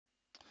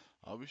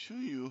I'll be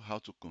showing you how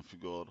to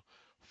configure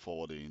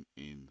forwarding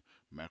in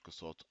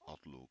Microsoft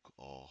Outlook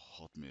or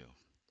Hotmail.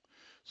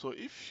 So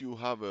if you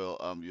have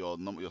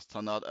your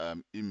standard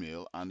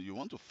email and you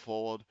want to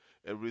forward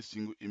every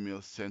single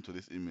email sent to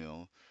this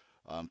email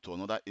to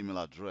another email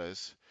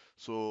address,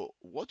 so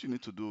what you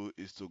need to do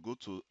is to go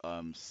to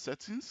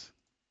settings.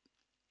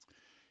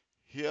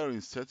 Here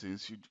in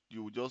settings,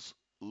 you will just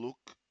look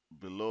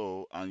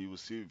below and you will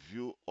see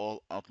view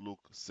all Outlook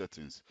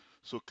settings.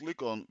 So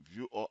click on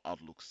view all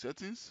Outlook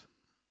settings.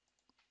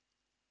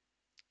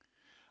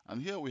 And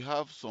here we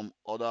have some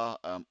other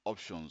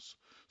options.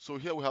 So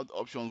here we have the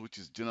options which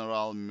is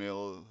general,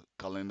 mail,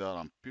 calendar,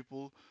 and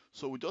people.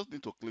 So we just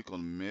need to click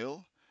on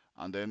mail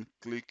and then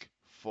click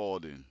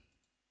forwarding.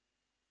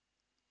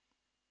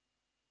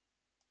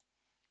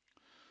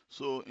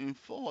 So in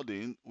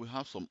forwarding, we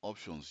have some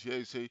options. Here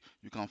you say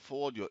you can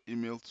forward your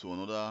email to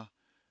another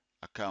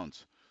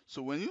account.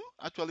 So when you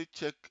actually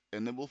check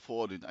enable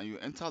forwarding and you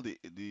enter the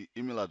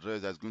email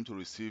address that's going to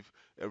receive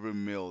every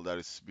mail that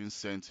is being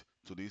sent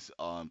to this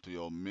to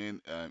your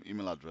main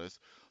email address,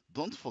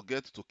 don't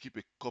forget to keep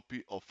a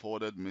copy of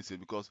forwarded message,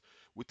 because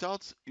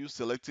without you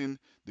selecting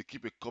the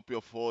keep a copy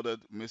of forwarded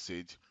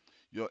message,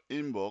 your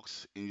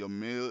inbox in your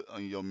mail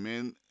on your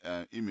main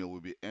email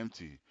will be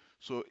empty.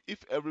 So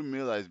if every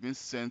mail that is being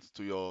sent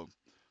to your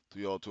to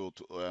your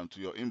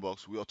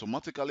inbox will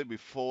automatically be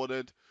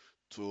forwarded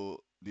to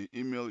the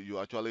email you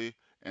actually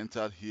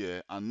entered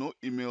here, and no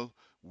email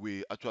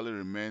will actually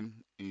remain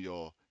in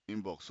your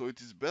inbox. So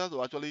it is better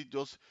to actually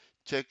just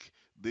check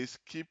this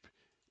keep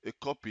a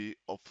copy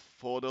of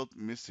forwarded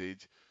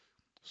message,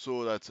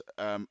 so that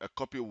a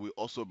copy will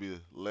also be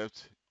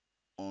left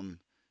on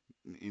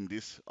in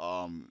this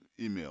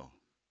email.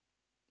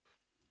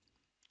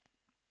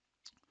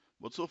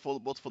 But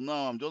for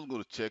now, I'm just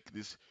going to check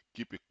this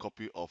keep a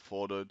copy of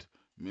forwarded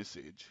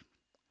message,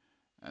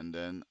 and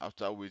then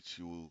after which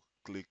you will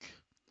click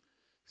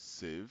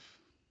save.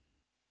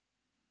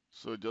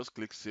 So just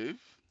click save.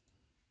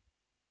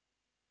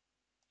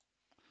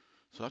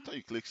 So after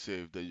you click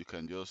save, then you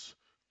can just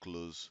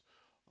close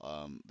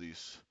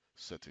these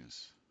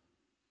settings.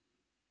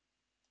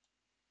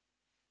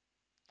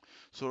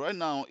 So right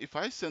now, if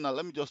I send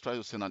let me just try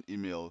to send an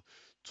email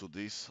to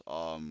this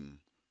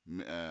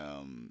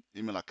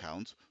email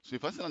account. So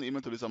if I send an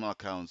email to this email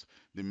account,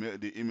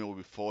 the email will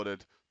be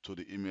forwarded to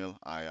the email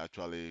I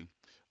actually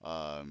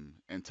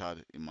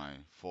entered in my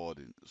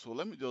forwarding. So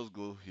let me just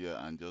go here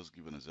and just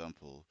give an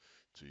example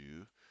to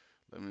you.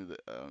 The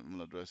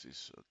email address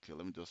is okay.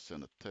 Let me just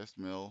send a test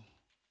mail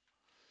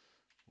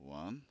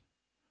one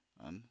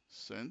and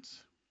sent.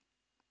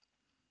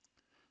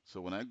 So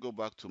when I go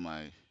back to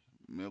my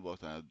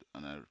mailbox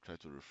and I try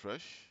to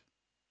refresh,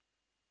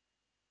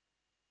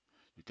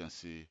 you can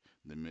see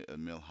a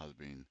mail has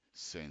been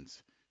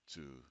sent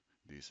to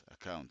this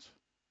account.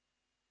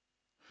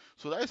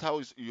 So that is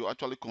how you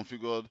actually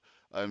configured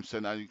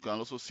send, and you can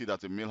also see that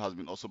the mail has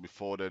been also be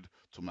forwarded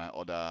to my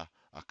other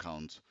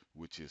account,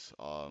 which is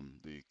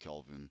the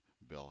Kelvin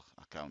Bell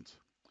account.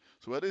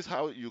 So that is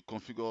how you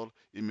configure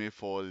email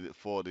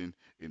forwarding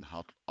in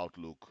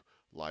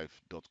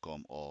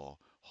Outlook.live.com or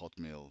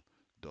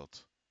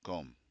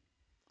Hotmail.com.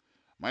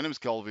 My name is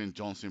Kelvin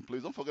Johnson.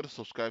 Please don't forget to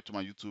subscribe to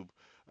my YouTube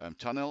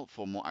channel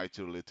for more IT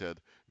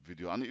related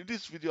video. And if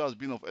this video has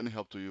been of any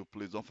help to you,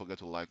 please don't forget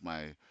to like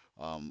my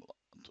um,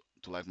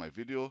 like my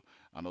video,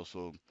 and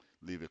also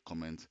leave a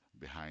comment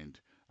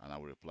behind, and I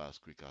will reply as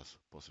quick as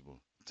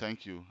possible.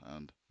 Thank you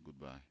and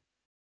goodbye.